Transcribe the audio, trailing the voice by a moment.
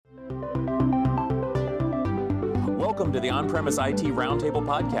Welcome to the On-Premise IT Roundtable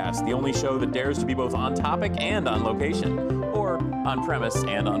podcast, the only show that dares to be both on topic and on location, or on-premise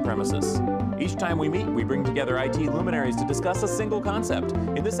and on-premises. Each time we meet, we bring together IT luminaries to discuss a single concept.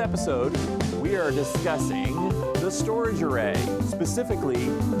 In this episode, we are discussing the storage array. Specifically,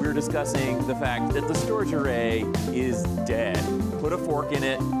 we're discussing the fact that the storage array is dead. Put a fork in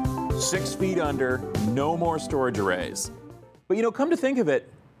it, 6 feet under, no more storage arrays. But come to think of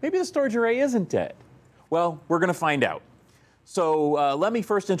it, maybe the storage array isn't dead. Well, we're going to find out. So let me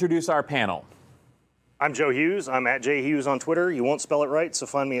first introduce our panel. I'm Joe Hughes. I'm at jhughes on Twitter. You won't spell it right, so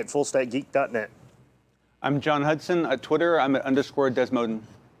find me at fullstackgeek.net. I'm John Hudson at Twitter. I'm at _Desmodin.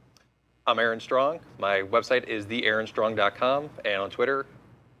 I'm Aaron Strong. My website is theaaronstrong.com, and on Twitter,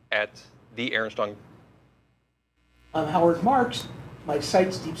 at theaaronstrong. I'm Howard Marks. My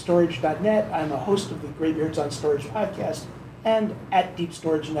site's deepstorage.net. I'm a host of the Graybeards on Storage podcast and at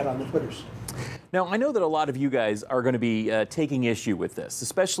deepstoragenet on the Twitters. Now, I know that a lot of you guys are going to be taking issue with this,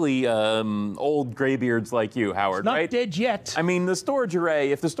 especially old graybeards like you, Howard, It's not right? dead yet. I mean, the storage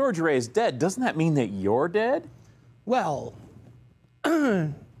array, if the storage array is dead, doesn't that mean that you're dead? Well,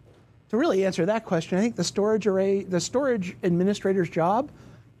 to really answer that question, I think the storage administrator's job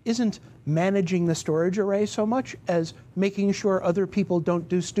isn't managing the storage array so much as making sure other people don't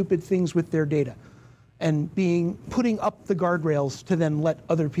do stupid things with their data and putting up the guardrails to then let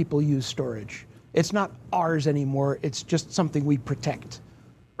other people use storage. It's not ours anymore, it's just something we protect.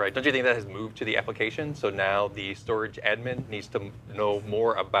 Right, don't you think that has moved to the application? So now the storage admin needs to know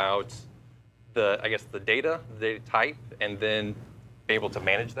more about the data type, and then be able to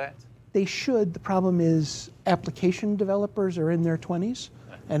manage that? They should. The problem is application developers are in their 20s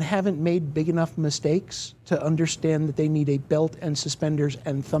and haven't made big enough mistakes to understand that they need a belt and suspenders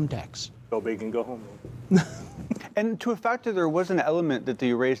and thumbtacks. Go big and go home. And to a factor, there was an element that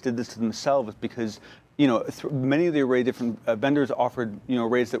the arrays did this to themselves because, many of the array different vendors offered,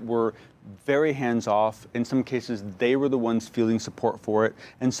 arrays that were very hands-off. In some cases, they were the ones feeling support for it.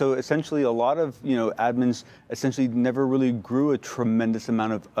 And so essentially a lot of, admins essentially never really grew a tremendous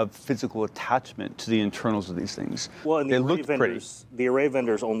amount of physical attachment to the internals of these things. Well, and they looked pretty. The array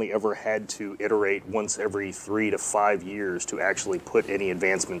vendors only ever had to iterate once every 3 to 5 years to actually put any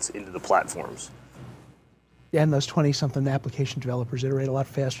advancements into the platforms. Yeah, and those 20-something application developers iterate a lot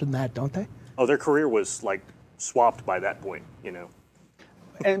faster than that, don't they? Oh, their career was swapped by that point,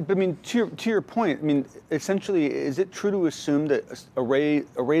 And I mean, to your point, essentially, is it true to assume that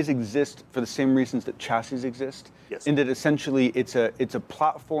arrays exist for the same reasons that chassis exist? Yes. In that essentially it's a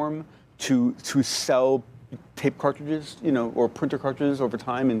platform to sell tape cartridges, or printer cartridges over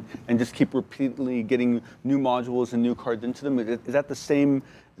time, and just keep repeatedly getting new modules and new cards into them. Is that the same?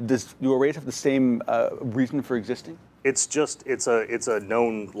 Do arrays have the same reason for existing? It's a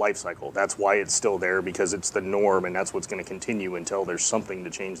known life cycle. That's why it's still there, because it's the norm, and that's what's going to continue until there's something to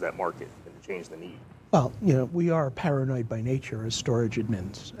change that market and to change the need. Well, we are paranoid by nature as storage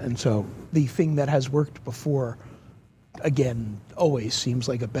admins, and so the thing that has worked before, again, always seems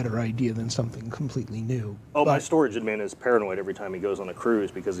like a better idea than something completely new. Oh, my storage admin is paranoid every time he goes on a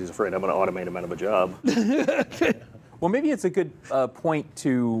cruise because he's afraid I'm going to automate him out of a job. Well, maybe it's a good point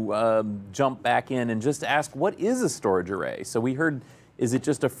to jump back in and just ask, what is a storage array? So we heard, is it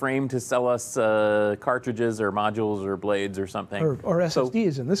just a frame to sell us cartridges or modules or blades or something? Or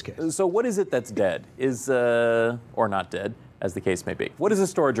SSDs in this case. So what is it that's dead? Or not dead, as the case may be. What is a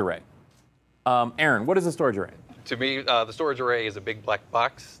storage array? Aaron, what is a storage array? To me, the storage array is a big black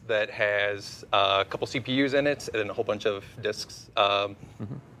box that has a couple CPUs in it and a whole bunch of disks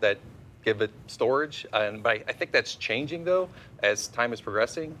that give it storage. But I think that's changing, though, as time is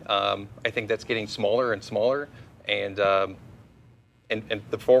progressing. I think that's getting smaller and smaller, and the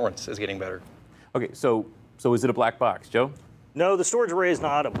performance is getting better. Okay, so is it a black box, Joe? No, the storage array is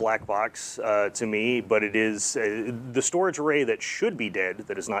not a black box to me, but it is the storage array that should be dead,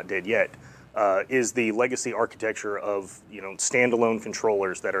 that is not dead yet, is the legacy architecture of standalone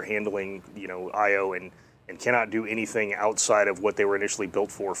controllers that are handling I/O and cannot do anything outside of what they were initially built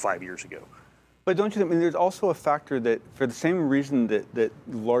for 5 years ago. But don't you think, there's also a factor that for the same reason that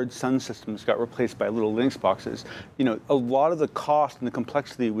large Sun systems got replaced by little Linux boxes, a lot of the cost and the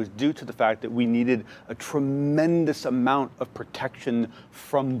complexity was due to the fact that we needed a tremendous amount of protection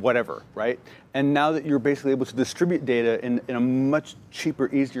from whatever, right? And now that you're basically able to distribute data in a much cheaper,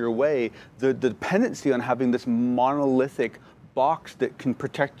 easier way, the dependency on having this monolithic box that can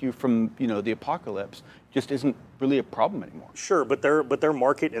protect you from, the apocalypse just isn't really a problem anymore. Sure, but their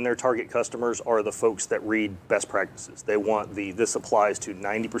market and their target customers are the folks that read best practices. They want this applies to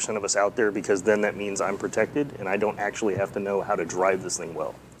 90% of us out there, because then that means I'm protected and I don't actually have to know how to drive this thing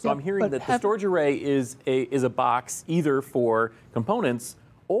well. So I'm hearing that the storage array is a box either for components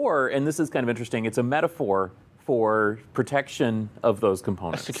or, and this is kind of interesting, it's a metaphor for protection of those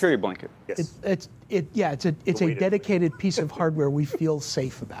components. A security blanket. Yes. It's a dedicated piece of hardware we feel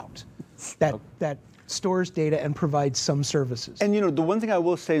safe about that stores data and provides some services. And the one thing I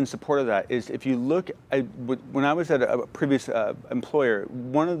will say in support of that is, if you look at when I was at a previous employer,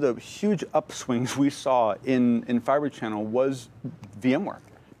 one of the huge upswings we saw in Fibre Channel was VMware.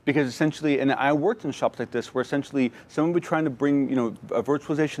 Because essentially, and I worked in shops like this, where essentially someone would be trying to bring a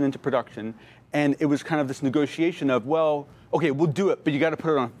virtualization into production, and it was kind of this negotiation of, well, okay, we'll do it, but you got to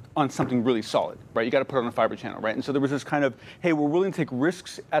put it on something really solid, right? You got to put it on a Fibre Channel, right? And so there was this kind of, hey, we're willing to take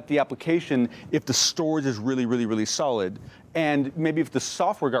risks at the application if the storage is really, really, really solid, and maybe if the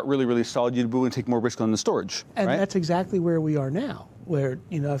software got really, really solid, you'd be willing to take more risk on the storage. And right? that's exactly where we are now. Where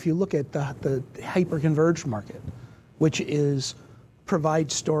if you look at the hyper-converged market, which is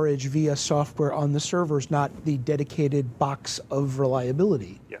provide storage via software on the servers, not the dedicated box of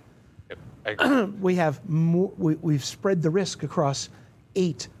reliability. Yeah. We've spread the risk across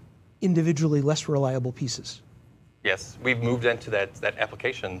 8 individually less reliable pieces. Yes, we've moved into that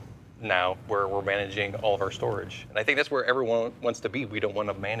application now where we're managing all of our storage. And I think that's where everyone wants to be. We don't want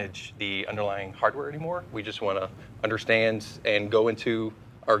to manage the underlying hardware anymore. We just want to understand and go into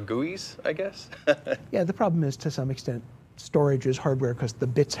our GUIs, I guess. Yeah, the problem is, to some extent, storage is hardware because the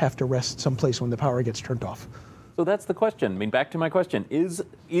bits have to rest someplace when the power gets turned off. So that's the question. I mean, back to my question. Is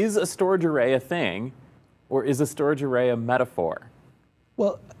a storage array a thing, or is a storage array a metaphor?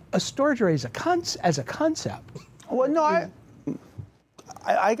 Well, a storage array as a concept. Well, no,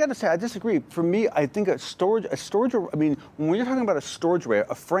 I got to say, I disagree. For me, I think a storage, I mean, when you're talking about a storage array,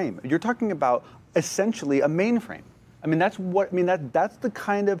 a frame, you're talking about essentially a mainframe. I mean, that's the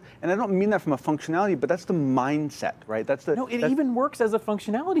kind of, and I don't mean that from a functionality, but that's the mindset, right? No, it even works as a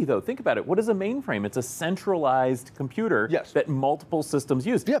functionality, though. Think about it. What is a mainframe? It's a centralized computer that multiple systems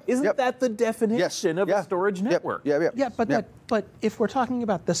use. Isn't that the definition of a storage network? Yeah, but if we're talking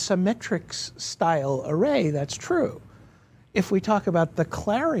about the Symmetrix style array, that's true. If we talk about the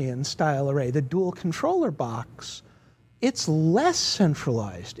Clarion style array, the dual controller box, it's less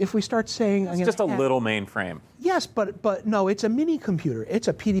centralized. If we start saying, it's just a little mainframe. Yes, but no, it's a mini computer. It's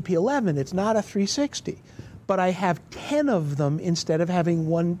a PDP-11. It's not a 360. But I have 10 of them instead of having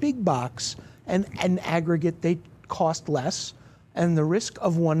one big box, and in aggregate they cost less, and the risk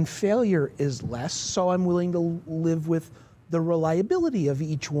of one failure is less. So I'm willing to live with the reliability of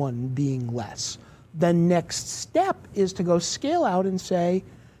each one being less. The next step is to go scale out and say,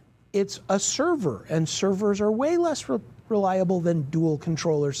 it's a server, and servers are way less reliable than dual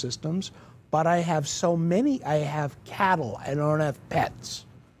controller systems, but I have so many, I have cattle, I don't have pets.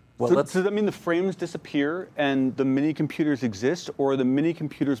 Well, so does that mean the frames disappear and the mini computers exist, or are the mini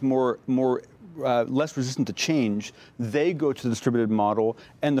computers less resistant to change? They go to the distributed model,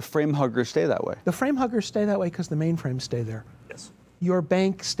 and the frame huggers stay that way. The frame huggers stay that way because the mainframes stay there. Yes. Your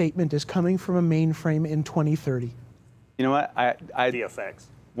bank statement is coming from a mainframe in 2030. You know what? VFX.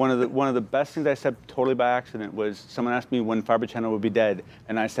 One of the best things I said totally by accident was someone asked me when Fibre Channel would be dead,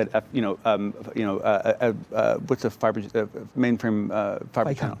 and I said, what's a mainframe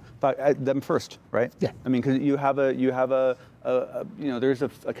Fibre Channel? Them first, right? Yeah. I mean, because you have there's a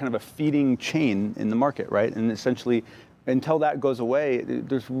kind of a feeding chain in the market, right? And essentially, until that goes away,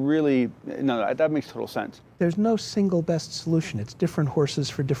 there's really that makes total sense. There's no single best solution. It's different horses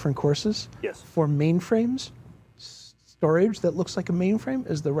for different courses. Yes. For mainframes, storage that looks like a mainframe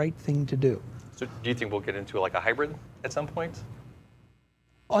is the right thing to do. So do you think we'll get into like a hybrid at some point?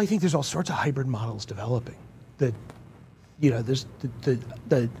 Oh, I think there's all sorts of hybrid models developing. There's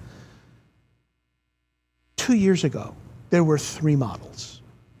the 2 years ago, there were 3 models.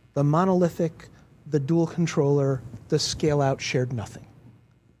 The monolithic, the dual controller, the scale out shared nothing.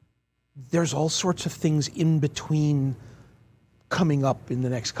 There's all sorts of things in between coming up in the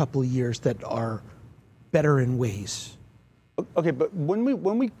next couple of years that are better in ways. Okay, but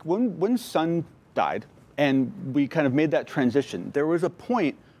when Sun died and we kind of made that transition, there was a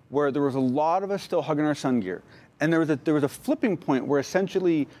point where there was a lot of us still hugging our Sun gear, and there was a flipping point where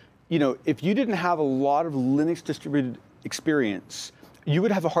essentially, if you didn't have a lot of Linux distributed experience, you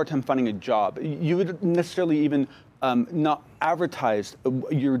would have a hard time finding a job. You would necessarily even not advertised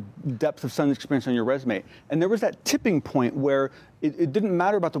your depth of sun experience on your resume. And there was that tipping point where it didn't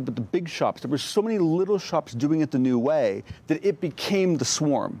matter about the big shops. There were so many little shops doing it the new way that it became the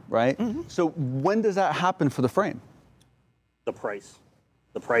swarm, right? So when does that happen for the frame? The price.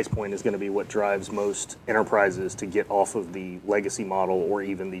 The price point is going to be what drives most enterprises to get off of the legacy model or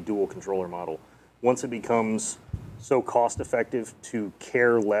even the dual controller model. Once it becomes so cost effective to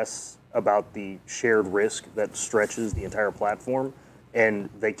care less about the shared risk that stretches the entire platform, and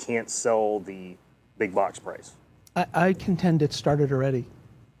they can't sell the big box price. I contend it started already.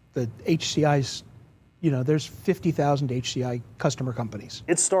 The HCI's, there's 50,000 HCI customer companies.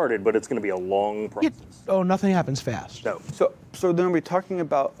 It started, but it's going to be a long process. Nothing happens fast. No. So then we're talking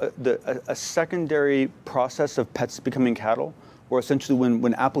about a secondary process of pets becoming cattle, or essentially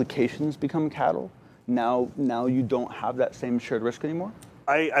when applications become cattle, now you don't have that same shared risk anymore?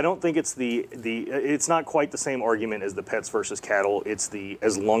 I don't think it's it's not quite the same argument as the pets versus cattle. It's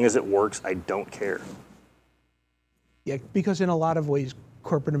as long as it works, I don't care. Yeah, because in a lot of ways,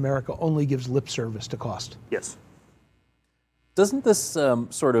 corporate America only gives lip service to cost. Yes. Doesn't this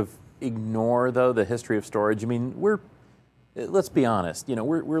sort of ignore, though, the history of storage? I mean, let's be honest,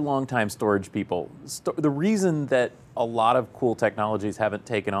 we're longtime storage people. The reason that a lot of cool technologies haven't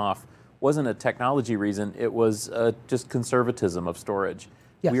taken off wasn't a technology reason, it was just conservatism of storage.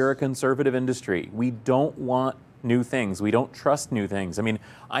 Yes. We are a conservative industry. We don't want new things. We don't trust new things. I mean,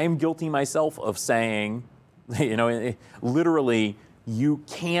 I am guilty myself of saying, literally, you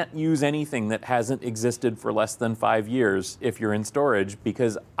can't use anything that hasn't existed for less than 5 years if you're in storage,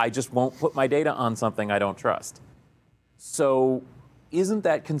 because I just won't put my data on something I don't trust. So isn't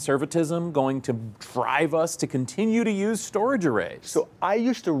that conservatism going to drive us to continue to use storage arrays? So I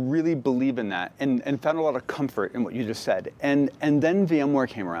used to really believe in that and found a lot of comfort in what you just said. And then VMware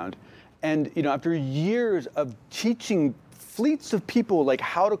came around. And after years of teaching fleets of people like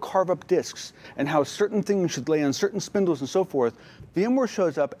how to carve up disks and how certain things should lay on certain spindles and so forth, VMware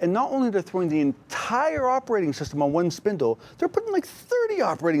shows up, and not only they're throwing the entire operating system on one spindle, they're putting like 30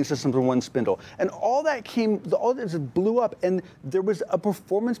 operating systems on one spindle. And all that blew up, and there was a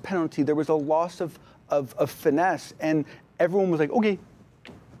performance penalty, there was a loss of finesse, and everyone was like, okay.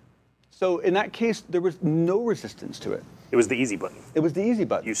 So in that case, there was no resistance to it. It was the easy button. It was the easy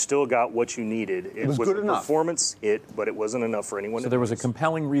button. You still got what you needed. It was good enough. Performance but it wasn't enough for anyone. So there was a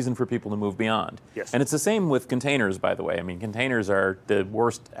compelling reason for people to move beyond. Yes. And it's the same with containers, by the way. I mean, containers are the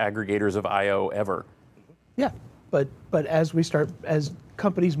worst aggregators of I/O ever. Yeah, but as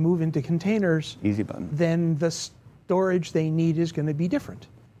companies move into containers, easy button, then the storage they need is going to be different.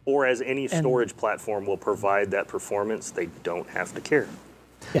 Or as any storage platform will provide that performance, they don't have to care.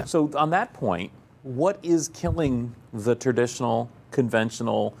 Yeah. So on that point, what is killing the traditional,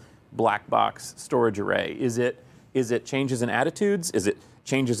 conventional black box storage array? Is it changes in attitudes? Is it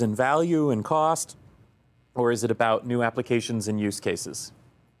changes in value and cost? Or is it about new applications and use cases?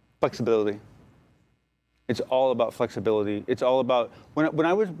 Flexibility. It's all about flexibility. It's all about, when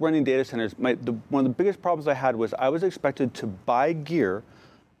I was running data centers, one of the biggest problems I had was I was expected to buy gear,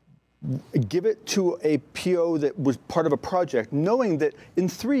 give it to a PO that was part of a project, knowing that in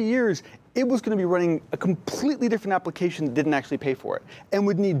 3 years, it was going to be running a completely different application that didn't actually pay for it and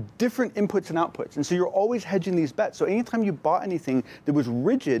would need different inputs and outputs. And so you're always hedging these bets. So anytime you bought anything that was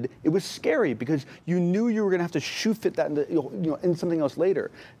rigid, it was scary because you knew you were going to have to shoe fit that in something else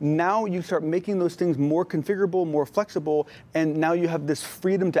later. Now you start making those things more configurable, more flexible, and now you have this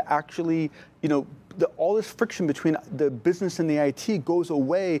freedom to actually, all this friction between the business and the IT goes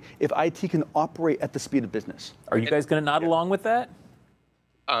away if IT can operate at the speed of business. Are you guys going to nod along with that?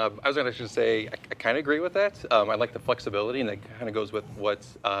 I was going to just say I kind of agree with that. I like the flexibility, and that kind of goes with what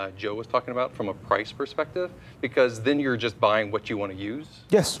Joe was talking about from a price perspective, because then you're just buying what you want to use.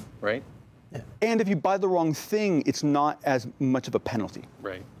 Yes. Right? Yeah. And if you buy the wrong thing, it's not as much of a penalty.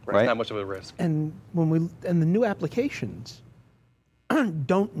 Right. Right? It's not much of a risk. And the new applications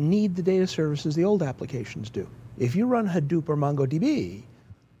don't need the data services the old applications do. If you run Hadoop or MongoDB,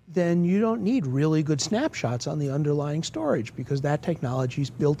 then you don't need really good snapshots on the underlying storage because that technology is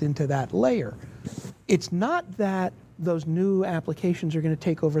built into that layer. It's not that those new applications are going to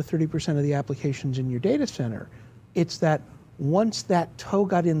take over 30% of the applications in your data center. It's that once that toe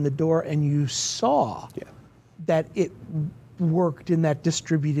got in the door and you saw that it worked in that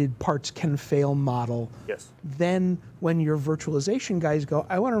distributed parts can fail model, then when your virtualization guys go,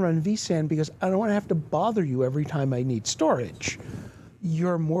 I want to run vSAN because I don't want to have to bother you every time I need storage,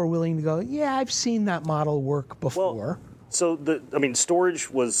 you're more willing to go, yeah, I've seen that model work before. So storage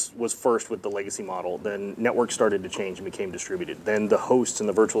was first with the legacy model. Then network started to change and became distributed. Then the hosts and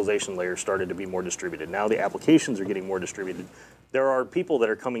the virtualization layer started to be more distributed. Now the applications are getting more distributed. There are people that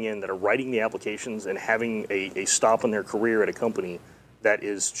are coming in that are writing the applications and having a stop in their career at a company that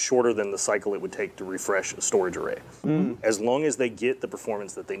is shorter than the cycle it would take to refresh a storage array. As long as they get the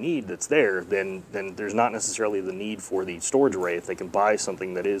performance that they need that's there, then there's not necessarily the need for the storage array if they can buy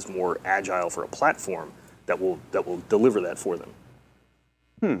something that is more agile for a platform that will deliver that for them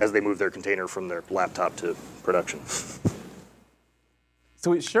as they move their container from their laptop to production.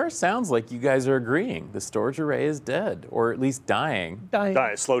 So it sure sounds like you guys are agreeing. The storage array is dead, or at least dying.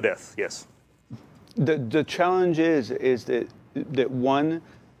 Slow death, yes. The challenge is that one,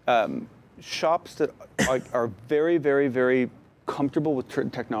 shops that are very, very, very comfortable with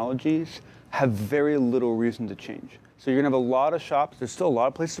certain technologies have very little reason to change. So you're going to have a lot of shops. There's still a lot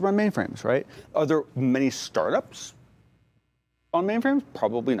of places to run mainframes, right? Are there many startups on mainframes?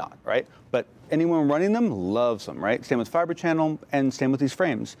 Probably not, right? But anyone running them loves them, right? Same with Fiber Channel and same with these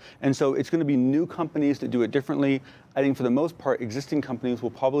frames. And so it's going to be new companies that do it differently. I think for the most part, existing companies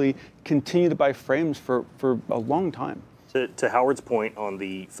will probably continue to buy frames for a long time. To Howard's point on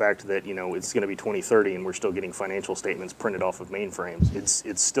the fact that it's going to be 2030 and we're still getting financial statements printed off of mainframes,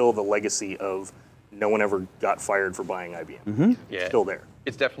 it's still the legacy of no one ever got fired for buying IBM. Yeah, still there.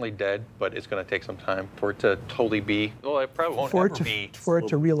 It's definitely dead, but it's going to take some time for it to totally be. Well, it probably won't ever be. For it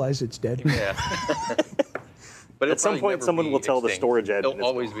to realize it's dead. Yeah. But at some point, someone will tell the storage admin. It'll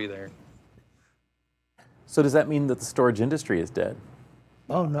always be there. So does that mean that the storage industry is dead?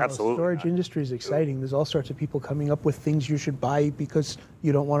 Oh no, Absolutely storage industry is exciting. There's all sorts of people coming up with things you should buy because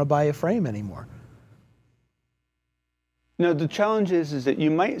you don't want to buy a frame anymore. No, the challenge is that you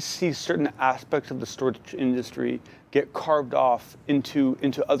might see certain aspects of the storage industry get carved off into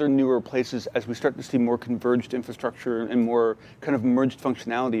other newer places as we start to see more converged infrastructure and more kind of merged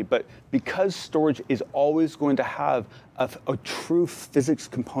functionality. But because storage is always going to have a true physics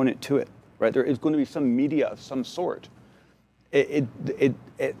component to it, right? There is going to be some media of some sort.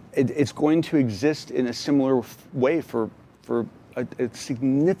 It's going to exist in a similar way for a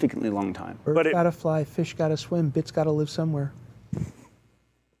significantly long time. Birds gotta fly, fish gotta swim, bits gotta live somewhere.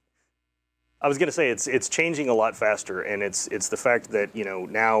 I was going to say it's changing a lot faster, and it's the fact that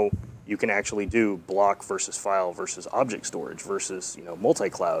now you can actually do block versus file versus object storage versus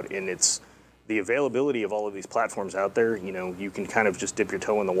multi-cloud, and it's the availability of all of these platforms out there. You can kind of just dip your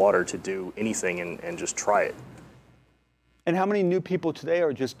toe in the water to do anything and just try it. And how many new people today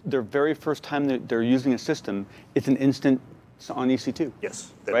are just their very first time that they're using a system, it's an instant on EC2.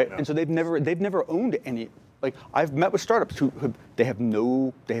 Yes. Right? And so they've never owned any. Like I've met with startups who they have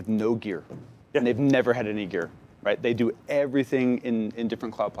no gear. Yeah. And they've never had any gear. Right? They do everything in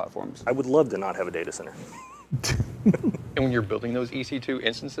different cloud platforms. I would love to not have a data center. And when you're building those EC2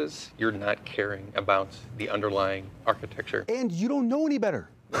 instances, you're not caring about the underlying architecture. And you don't know any better.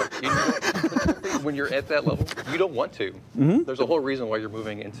 When you're at that level, you don't want to. There's a whole reason why you're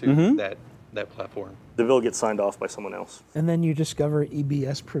moving into that platform. The bill gets signed off by someone else. And then you discover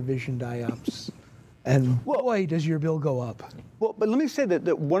EBS provisioned IOPS. And boy, does your bill go up. Well, but let me say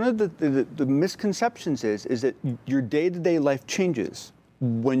that one of the misconceptions is that your day-to-day life changes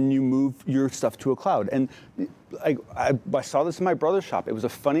when you move your stuff to a cloud. And I saw this in my brother's shop. It was the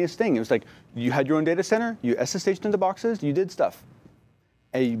funniest thing. It was like you had your own data center, you SSH'd into boxes, you did stuff.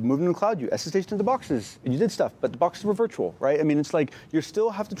 And you moved into the cloud, you SSH'd into boxes, and you did stuff, but the boxes were virtual, right? I mean, it's like you still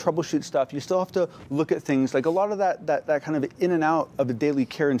have to troubleshoot stuff, you still have to look at things. Like a lot of that kind of in and out of the daily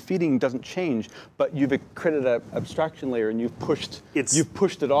care and feeding doesn't change, but you've created an abstraction layer and you've pushed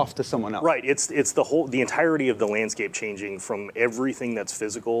it off to someone else. Right, it's the entirety of the landscape changing from everything that's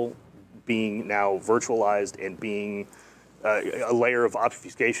physical being now virtualized and being a layer of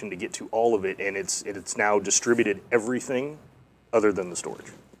obfuscation to get to all of it, and it's now distributed everything other than the storage.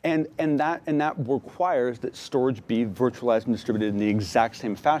 And that requires that storage be virtualized and distributed in the exact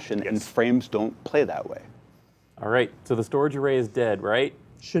same fashion, Yes. and frames don't play that way. All right, so the storage array is dead, right?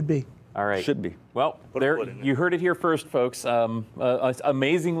 Should be. All right. Should be. Well, you heard it here first, folks.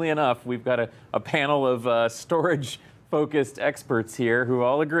 Amazingly enough, we've got a panel of storage-focused experts here who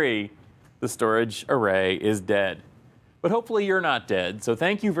all agree the storage array is dead. But hopefully you're not dead, so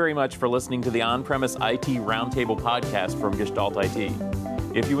thank you very much for listening to the On-Premise IT Roundtable podcast from Gestalt IT.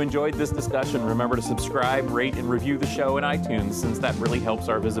 If you enjoyed this discussion, remember to subscribe, rate, and review the show in iTunes, since that really helps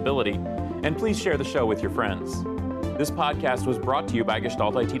our visibility. And please share the show with your friends. This podcast was brought to you by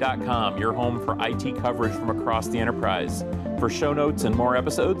GestaltIT.com, your home for IT coverage from across the enterprise. For show notes and more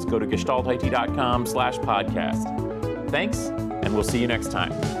episodes, go to GestaltIT.com/podcast. Thanks, and we'll see you next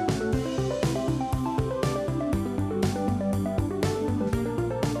time.